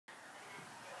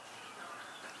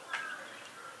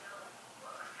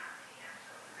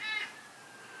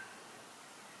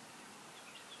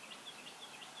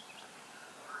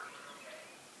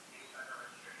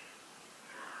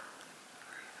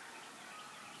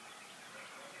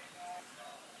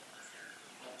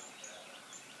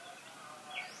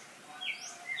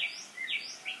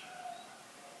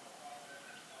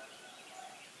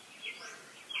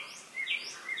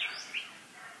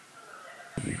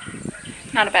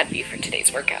Not a bad view for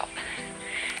today's workout.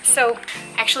 So,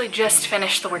 actually just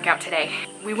finished the workout today.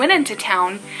 We went into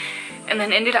town and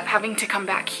then ended up having to come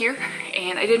back here,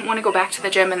 and I didn't want to go back to the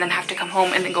gym and then have to come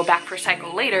home and then go back for a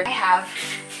cycle later. I have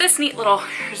this neat little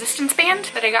resistance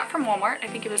band that I got from Walmart. I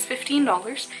think it was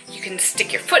 $15. You can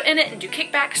stick your foot in it and do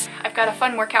kickbacks. I've got a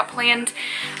fun workout planned.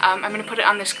 I'm gonna put it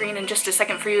on the screen in just a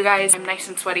second for you guys. I'm nice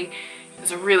and sweaty. It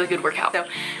was a really good workout. So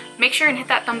make sure and hit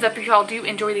that thumbs up if y'all do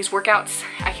enjoy these workouts.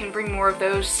 I can bring more of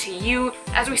those to you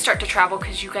as we start to travel,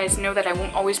 because you guys know that I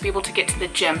won't always be able to get to the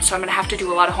gym, so I'm gonna have to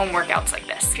do a lot of home workouts like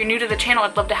this. If you're new to the channel,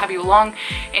 I'd love to have you along,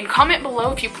 and comment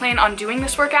below if you plan on doing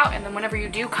this workout, and then whenever you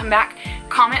do, come back,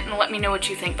 comment, and let me know what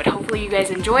you think. But hopefully you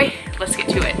guys enjoy. Let's get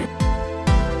to it.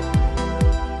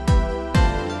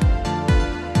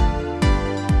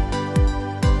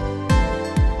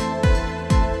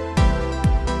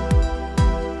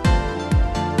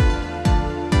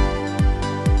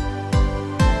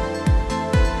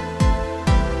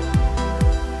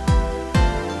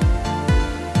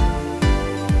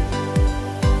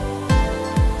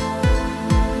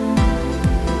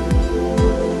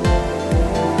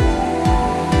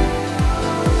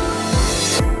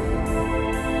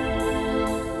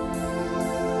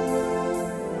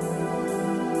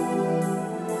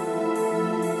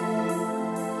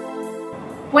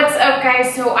 What's up,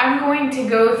 guys? So I'm going to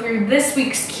go through this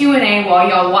week's Q&A while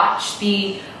y'all watch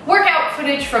the workout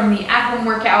footage from the at-home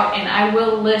workout, and I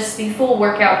will list the full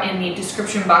workout in the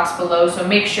description box below, so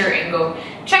make sure and go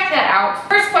check that out.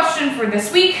 First question for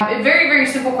this week, a very, very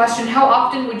simple question. How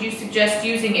often would you suggest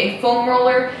using a foam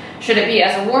roller? Should it be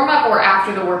as a warm-up or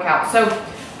after the workout? So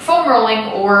foam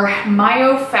rolling, or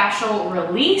myofascial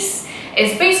release,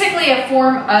 is basically a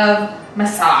form of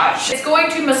massage. It's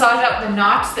going to massage out the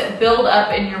knots that build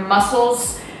up in your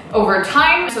muscles over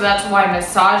time. So that's why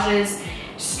massages,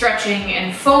 stretching,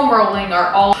 and foam rolling are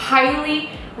all highly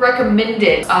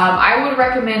recommended. I would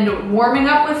recommend warming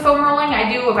up with foam rolling.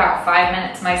 I do about 5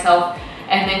 minutes myself,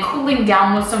 and then cooling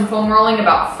down with some foam rolling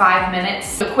about 5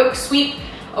 minutes. A quick sweep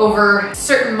over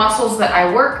certain muscles that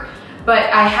I work, but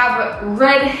I have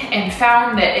read and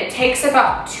found that it takes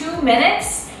about 2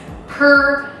 minutes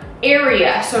per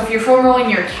area. So if you're foam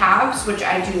rolling your calves, which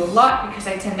I do a lot because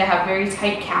I tend to have very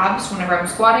tight calves whenever I'm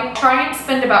squatting, try and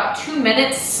spend about 2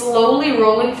 minutes slowly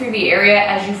rolling through the area.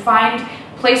 As you find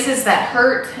places that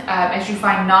hurt, as you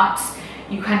find knots,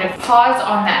 you kind of pause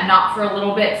on that knot for a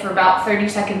little bit, for about 30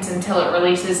 seconds until it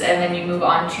releases, and then you move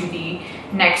on to the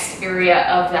next area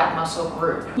of that muscle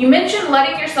group. You mentioned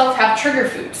letting yourself have trigger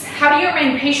foods. How do you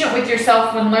remain patient with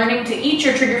yourself when learning to eat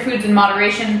your trigger foods in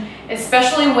moderation,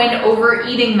 especially when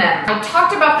overeating them? I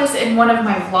talked about this in one of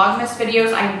my Vlogmas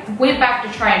videos. I went back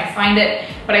to try and find it,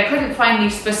 but I couldn't find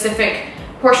the specific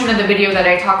portion of the video that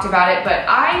I talked about it. But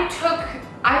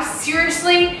I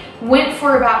seriously went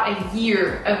for about a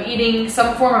year of eating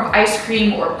some form of ice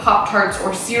cream or Pop-Tarts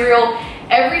or cereal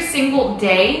every single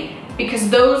day, because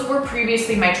those were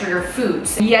previously my trigger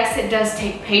foods. Yes, it does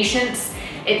take patience.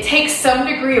 It takes some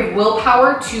degree of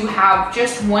willpower to have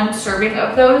just one serving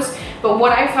of those, but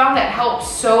what I found that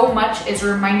helps so much is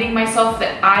reminding myself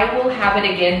that I will have it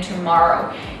again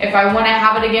tomorrow. If I want to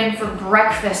have it again for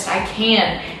breakfast, I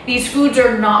can. These foods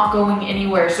are not going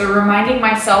anywhere, so reminding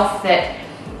myself that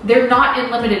they're not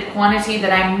in limited quantity,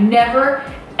 that I'm never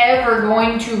ever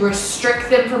going to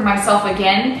restrict them for myself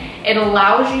again. It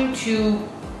allows you to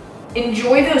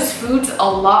enjoy those foods a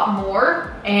lot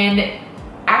more and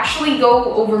actually go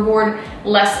overboard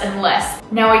less and less.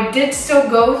 Now, I did still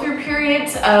go through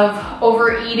periods of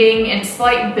overeating and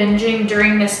slight binging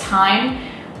during this time,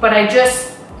 but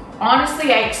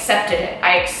honestly, I accepted it.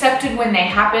 I accepted when they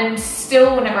happened.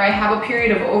 Still, whenever I have a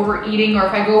period of overeating, or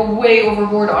if I go way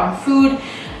overboard on food,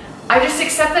 I just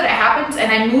accept that it happens and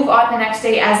I move on the next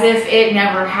day as if it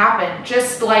never happened.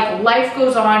 Just like life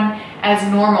goes on as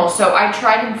normal. So I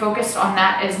tried and focused on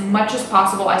that as much as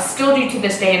possible. I still do to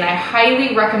this day, and I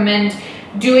highly recommend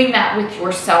doing that with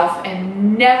yourself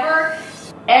and never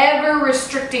ever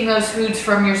restricting those foods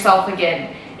from yourself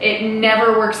again. It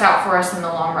never works out for us in the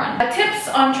long run. Tips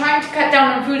on trying to cut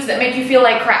down on foods that make you feel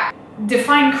like crap.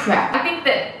 Define crap. I think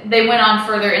that they went on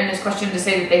further in this question to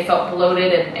say that they felt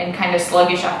bloated and kind of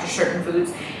sluggish after certain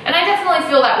foods. And I definitely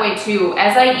feel that way too.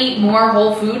 As I eat more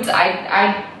whole foods,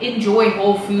 I enjoy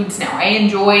whole foods now. I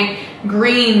enjoy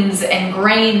greens and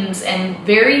grains and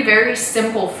very, very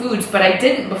simple foods, but I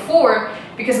didn't before,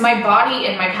 because my body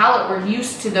and my palate were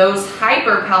used to those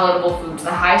hyper palatable foods,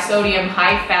 the high sodium,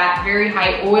 high fat, very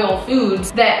high oil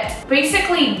foods that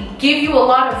basically give you a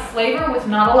lot of flavor with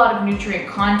not a lot of nutrient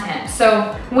content. So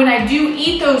when I do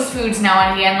eat those foods now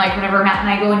and again, like whenever Matt and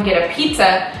I go and get a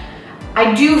pizza,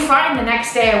 I do find the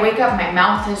next day I wake up, my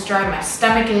mouth is dry, my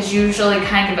stomach is usually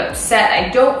kind of upset. I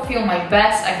don't feel my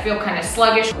best. I feel kind of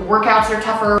sluggish. Workouts are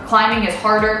tougher. Climbing is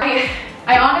harder.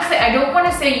 I honestly, I don't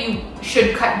want to say you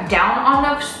should cut down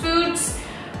on those foods,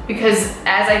 because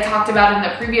as I talked about in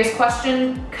the previous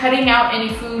question, cutting out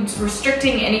any foods,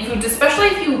 restricting any foods, especially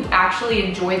if you actually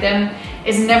enjoy them,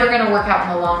 is never going to work out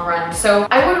in the long run. So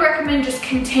I would recommend just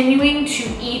continuing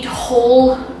to eat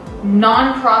whole,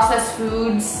 non-processed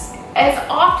foods as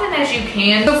often as you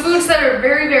can. So foods that are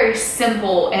very, very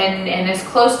simple and as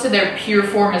close to their pure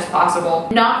form as possible.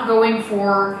 Not going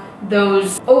for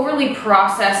those overly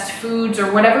processed foods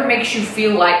or whatever makes you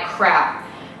feel like crap.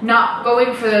 Not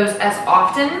going for those as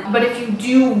often, but if you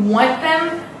do want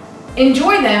them,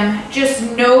 enjoy them. Just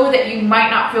know that you might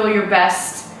not feel your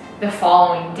best the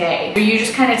following day. So you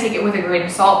just kind of take it with a grain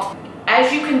of salt.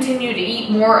 As you continue to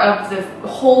eat more of the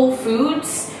whole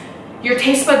foods, your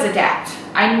taste buds adapt.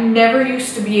 I never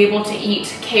used to be able to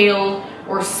eat kale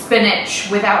or spinach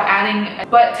without adding a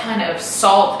butt ton of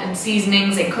salt and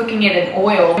seasonings and cooking it in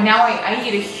oil. Now I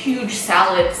eat a huge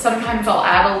salad. Sometimes I'll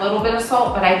add a little bit of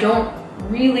salt, but I don't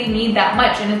really need that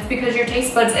much, and it's because your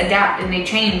taste buds adapt and they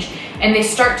change and they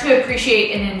start to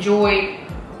appreciate and enjoy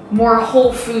more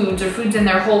whole foods or foods in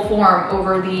their whole form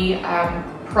over the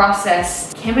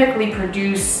processed, chemically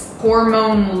produced,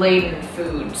 hormone-laden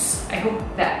foods. I hope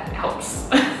that helps.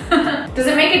 Does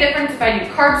it make a difference if I do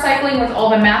carb cycling with all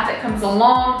the math that comes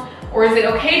along, or is it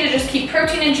okay to just keep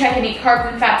protein in check and eat carbs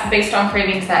and fats based on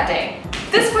cravings that day?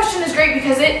 This question is great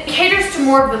because it caters to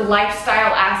more of the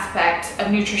lifestyle aspect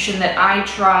of nutrition that I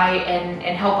try and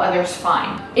help others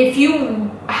find. If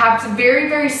you have very,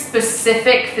 very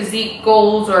specific physique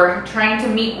goals or trying to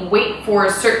meet weight for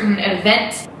a certain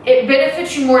event, it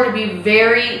benefits you more to be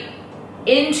very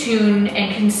in tune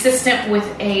and consistent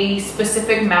with a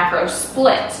specific macro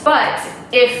split. But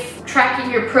if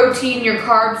tracking your protein, your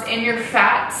carbs, and your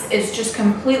fats is just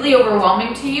completely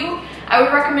overwhelming to you, I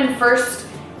would recommend first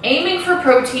aiming for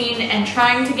protein and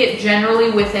trying to get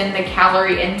generally within the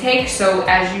calorie intake. So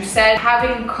as you said,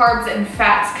 having carbs and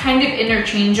fats kind of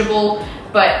interchangeable,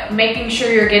 but making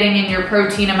sure you're getting in your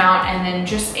protein amount and then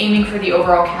just aiming for the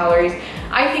overall calories.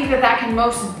 I think that can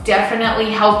most definitely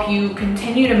help you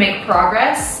continue to make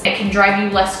progress. It can drive you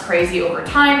less crazy over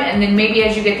time, and then maybe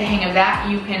as you get the hang of that,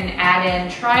 you can add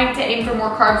in trying to aim for more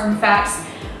carbs and fats.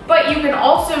 But you can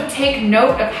also take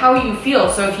note of how you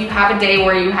feel. So if you have a day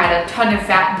where you had a ton of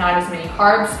fat and not as many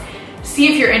carbs,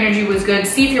 see if your energy was good,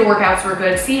 see if your workouts were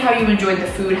good, see how you enjoyed the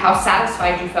food, how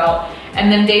satisfied you felt.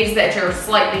 And then days that are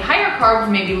slightly higher carbs,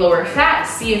 maybe lower fat,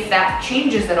 see if that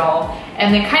changes at all.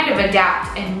 And then kind of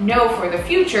adapt and know for the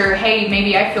future, hey,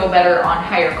 maybe I feel better on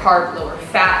higher carb, lower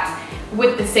fat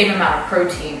with the same amount of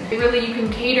protein. Really, you can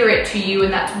cater it to you,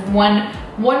 and that's one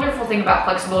wonderful thing about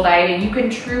flexible dieting. You can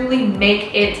truly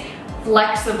make it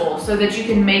flexible so that you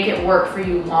can make it work for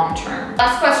you long term.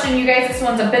 Last question, you guys, this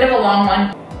one's a bit of a long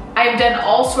one. I've done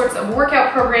all sorts of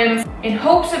workout programs in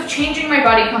hopes of changing my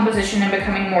body composition and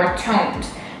becoming more toned.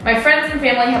 My friends and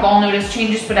family have all noticed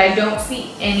changes, but I don't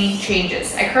see any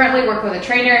changes. I currently work with a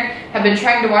trainer, have been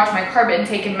trying to watch my carb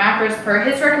intake and macros per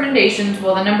his recommendations.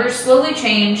 While the numbers slowly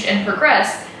change and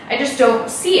progress, I just don't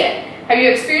see it. Have you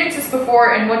experienced this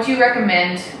before, and what do you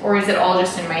recommend, or is it all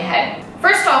just in my head?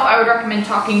 First off, I would recommend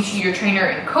talking to your trainer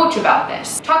and coach about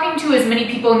this. Talking to as many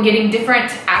people and getting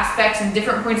different aspects and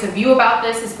different points of view about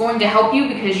this is going to help you,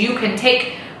 because you can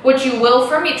take what you will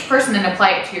from each person and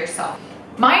apply it to yourself.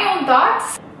 My own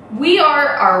thoughts, we are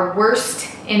our worst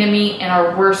enemy and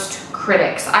our worst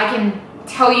critics. I can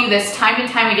tell you this time and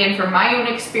time again from my own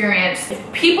experience.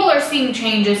 If people are seeing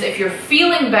changes, if you're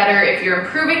feeling better, if you're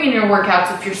improving in your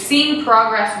workouts, if you're seeing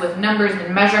progress with numbers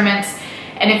and measurements,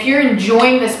 and if you're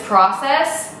enjoying this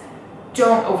process,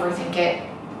 don't overthink it.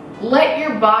 Let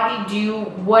your body do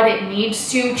what it needs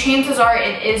to. Chances are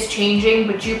it is changing,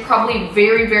 but you're probably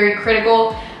very, very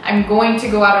critical. I'm going to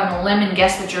go out on a limb and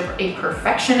guess that you're a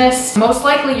perfectionist. Most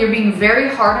likely you're being very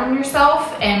hard on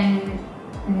yourself and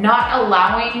not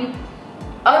allowing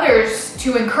others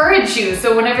to encourage you.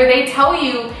 So whenever they tell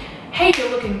you, hey,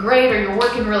 you're looking great, or you're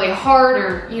working really hard,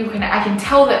 or I can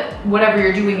tell that whatever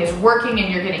you're doing is working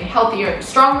and you're getting healthier and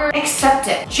stronger, accept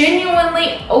it.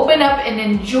 Genuinely open up and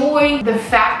enjoy the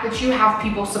fact that you have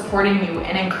people supporting you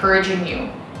and encouraging you.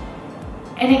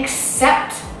 And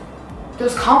accept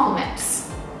those compliments.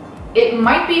 It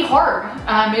might be hard.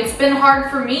 It's been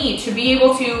hard for me to be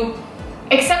able to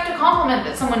Accept a compliment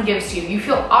that someone gives to you. You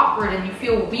feel awkward and you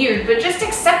feel weird, but just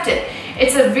accept it.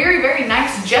 It's a very, very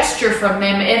nice gesture from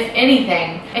them, if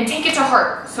anything, and take it to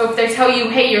heart. So if they tell you,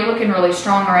 hey, you're looking really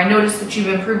strong, or I noticed that you've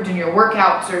improved in your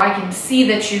workouts, or I can see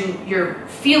that you're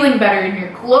feeling better and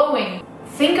you're glowing,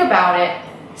 think about it,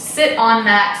 sit on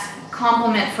that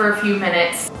compliment for a few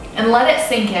minutes, and let it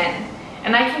sink in.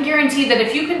 And I can guarantee that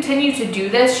if you continue to do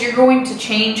this, you're going to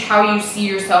change how you see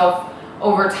yourself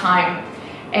over time.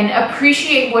 And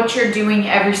appreciate what you're doing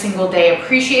every single day.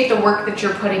 Appreciate the work that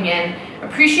you're putting in.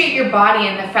 Appreciate your body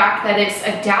and the fact that it's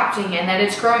adapting and that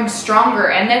it's growing stronger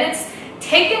and that it's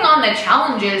taking on the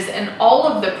challenges and all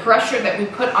of the pressure that we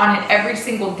put on it every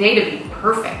single day to be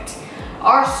perfect.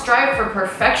 Our strive for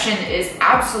perfection is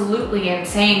absolutely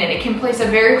insane, and it can place a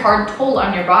very hard toll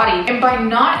on your body. And by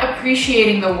not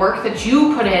appreciating the work that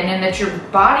you put in and that your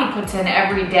body puts in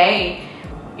every day,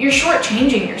 you're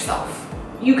shortchanging yourself.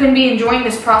 You can be enjoying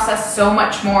this process so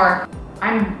much more.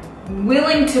 I'm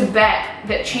willing to bet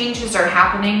that changes are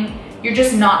happening. You're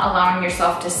just not allowing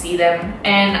yourself to see them.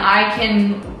 And I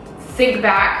can think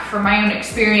back from my own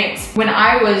experience when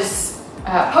I was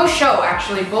post-show,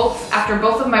 actually, after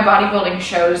both of my bodybuilding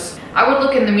shows, I would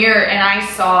look in the mirror and I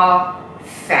saw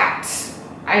fat.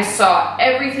 I saw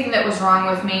everything that was wrong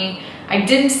with me. I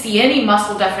didn't see any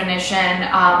muscle definition.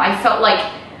 I felt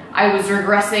like I was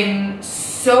regressing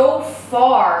so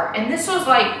far, and this was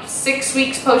like 6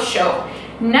 weeks post-show.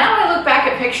 Now I look back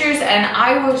at pictures and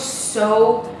I was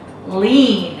so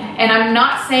lean, and I'm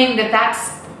not saying that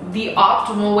that's the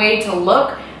optimal way to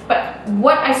look, but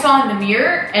what I saw in the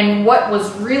mirror and what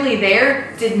was really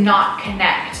there did not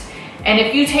connect. And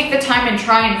if you take the time and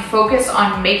try and focus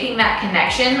on making that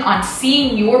connection, on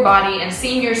seeing your body and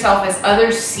seeing yourself as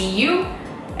others see you,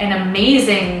 an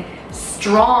amazing,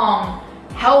 strong,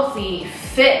 healthy,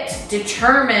 fit,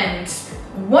 determined,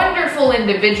 wonderful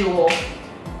individual,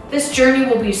 this journey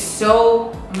will be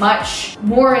so much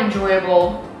more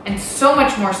enjoyable and so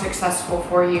much more successful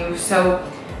for you. So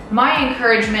my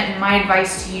encouragement and my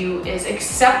advice to you is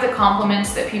accept the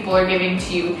compliments that people are giving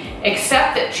to you.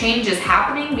 Accept that change is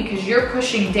happening because you're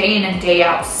pushing day in and day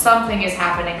out. Something is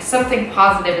happening. Something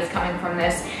positive is coming from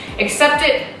this. Accept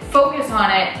it, focus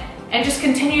on it, and just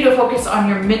continue to focus on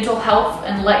your mental health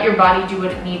and let your body do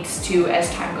what it needs to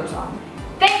as time goes on.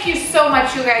 Thank you so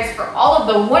much, you guys, for all of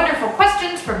the wonderful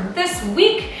questions from this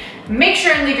week. Make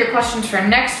sure and leave your questions for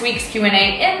next week's Q&A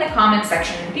in the comment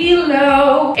section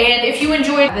below. And if you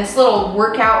enjoyed this little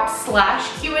workout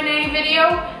 / Q&A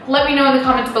video, let me know in the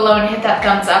comments below and hit that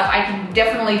thumbs up. I can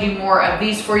definitely do more of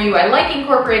these for you. I like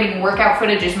incorporating workout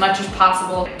footage as much as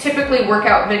possible. Typically,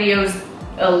 workout videos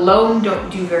alone don't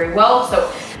do very well,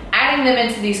 so adding them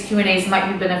into these Q&As might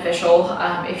be beneficial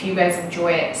if you guys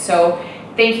enjoy it. So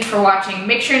thank you for watching.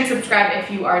 Make sure and subscribe if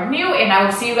you are new, and I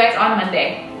will see you guys on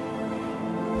Monday.